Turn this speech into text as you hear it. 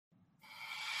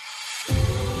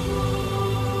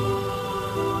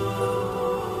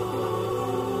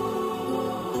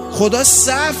خدا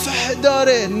صفح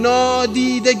داره،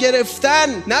 نادیده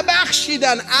گرفتن، نه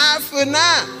بخشیدن، عفو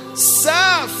نه،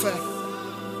 صفح.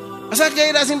 اصلا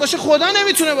غیر از این باشه خدا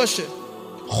نمیتونه باشه.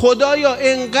 خدایا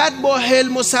انقدر با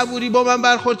حلم و صبوری با من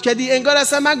برخورد کردی انگار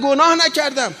اصلا من گناه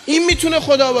نکردم. این میتونه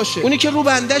خدا باشه، اونی که رو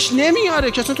بندش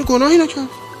نمیاره که اصلا تو گناهی نکرد،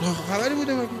 خبری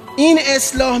بوده مگه؟ این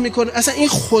اصلاح میکنه، اصلا این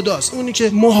خداست. اونی که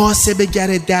محاسبه گر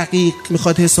دقیق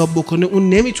میخواد حساب بکنه اون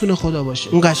نمیتونه خدا باشه.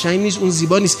 اون قشنگ نیست، اون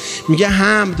زیبا نیست. میگه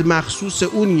حمد مخصوص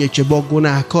اونیه که با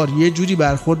گناهکار یه جوری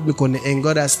برخورد میکنه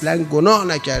انگار اصلا گناه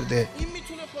نکرده. این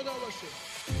میتونه خدا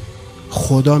باشه.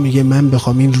 خدا میگه من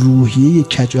بخوام این روحیه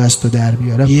کجو از تو در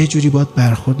بیارم یه جوری باید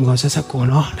برخورد میکنم اصلا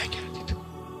گناه نکردید.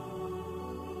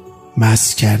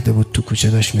 مست کرده بود تو کوچه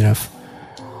داشت میرفت،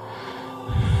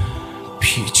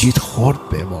 پیچید خورد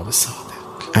به امام صادق.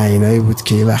 عینایی بود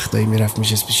که یه وقتایی میرفت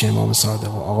میشست پیش امام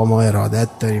صادق و آقا ما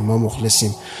ارادت داریم، ما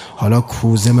مخلصیم، حالا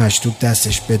کوزه مشروب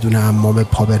دستش بدون حمام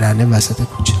پا برنه وسط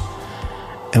کوچه.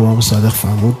 امام صادق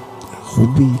فرمود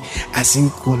خوبی از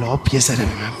این گلاب یه ذره به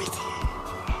من میدی؟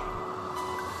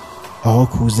 آقا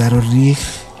کوزه رو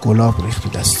ریخ، گلاب ریخ تو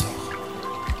دست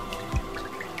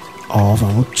آقا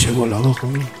فرمود چه گلاب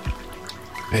خوبی؟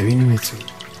 ببینیم تو.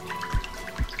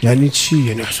 یعنی چی؟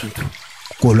 یعنی اصلا تو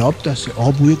گلاب دسته؟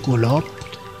 آقا بوی گلاب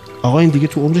بود. آقا این دیگه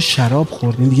تو عمر شراب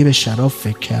خورد، این دیگه به شراب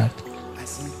فکر کرد.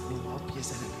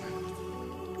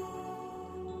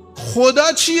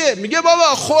 خدا چیه؟ میگه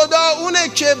بابا خدا اونه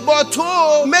که با تو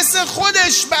مثل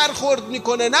خودش برخورد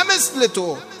میکنه نه مثل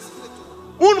تو.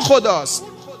 اون خداست.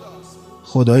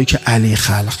 خدایی که علی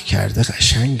خلق کرده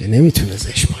قشنگه، نمیتونه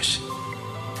زشت باشه،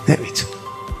 نمیتونه.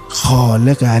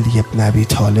 خالق علی ابن ابی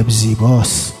طالب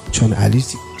زیباست چون علی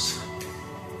زیباست.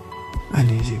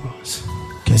 علی زیباست،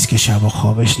 کسی که شب و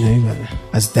خوابش نمیبره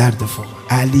از درد فقر.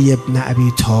 علی ابن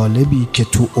ابی طالبی که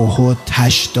تو احد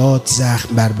 80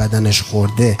 زخم بر بدنش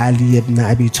خورده، علی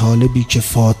ابن ابی طالبی که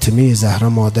فاطمه زهرا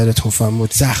مادر تو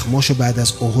فرمود زخماشو بعد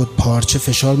از احد پارچه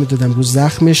فشار میدادن رو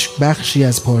زخمش، بخشی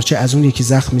از پارچه از اون یکی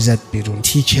زخم میزد بیرون،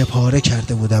 تیکه پاره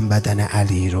کرده بودن بدن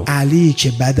علی رو. علی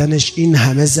که بدنش این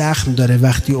همه زخم داره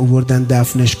وقتی آوردن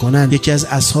دفنش کنن، یکی از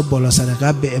اصحاب بالا سر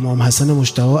قبر به امام حسن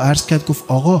مجتبی عرض کرد، گفت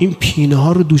آقا این پینه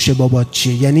ها رو دوش بابات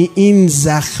چیه؟ یعنی این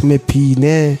زخم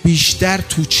پینه بیشتر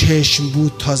تو چشم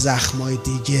بود تا زخمای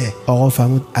دیگه. آقا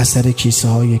فرمود اثر کیسه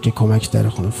هایی که کمک در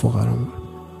خونه فقرا بود.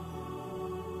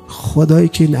 خدایی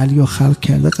که این علیو خلق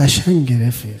کرده قشنگه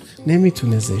رفیق،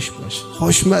 نمیتونه زشت باشه.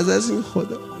 خوشمزه از این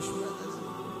خدا.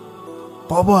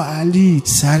 بابا علی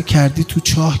سر کردی تو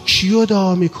چاه کیو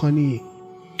دعا میکنی؟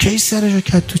 کی سرشو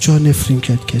کرد تو چاه نفرین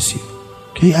کرد کسی؟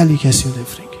 کی علی کسی رو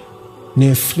نفرین کرد؟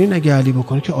 نفرین اگه علی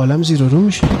بکنه که عالم زیر و رو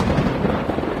میشه.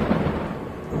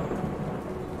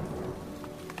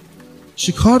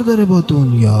 چی کار داره با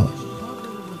دنیا؟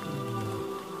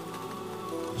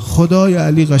 خدای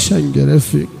علی قشنگه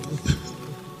رفیق،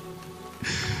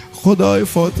 خدای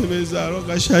فاطمه زهرا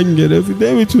قشنگه رفیق،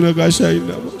 نمیتونه قشنگ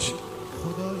نباشه.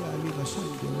 خدای علی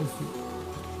قشنگه رفیق.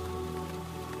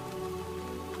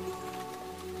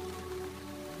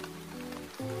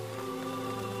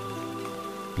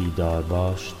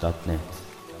 بیدارباش.net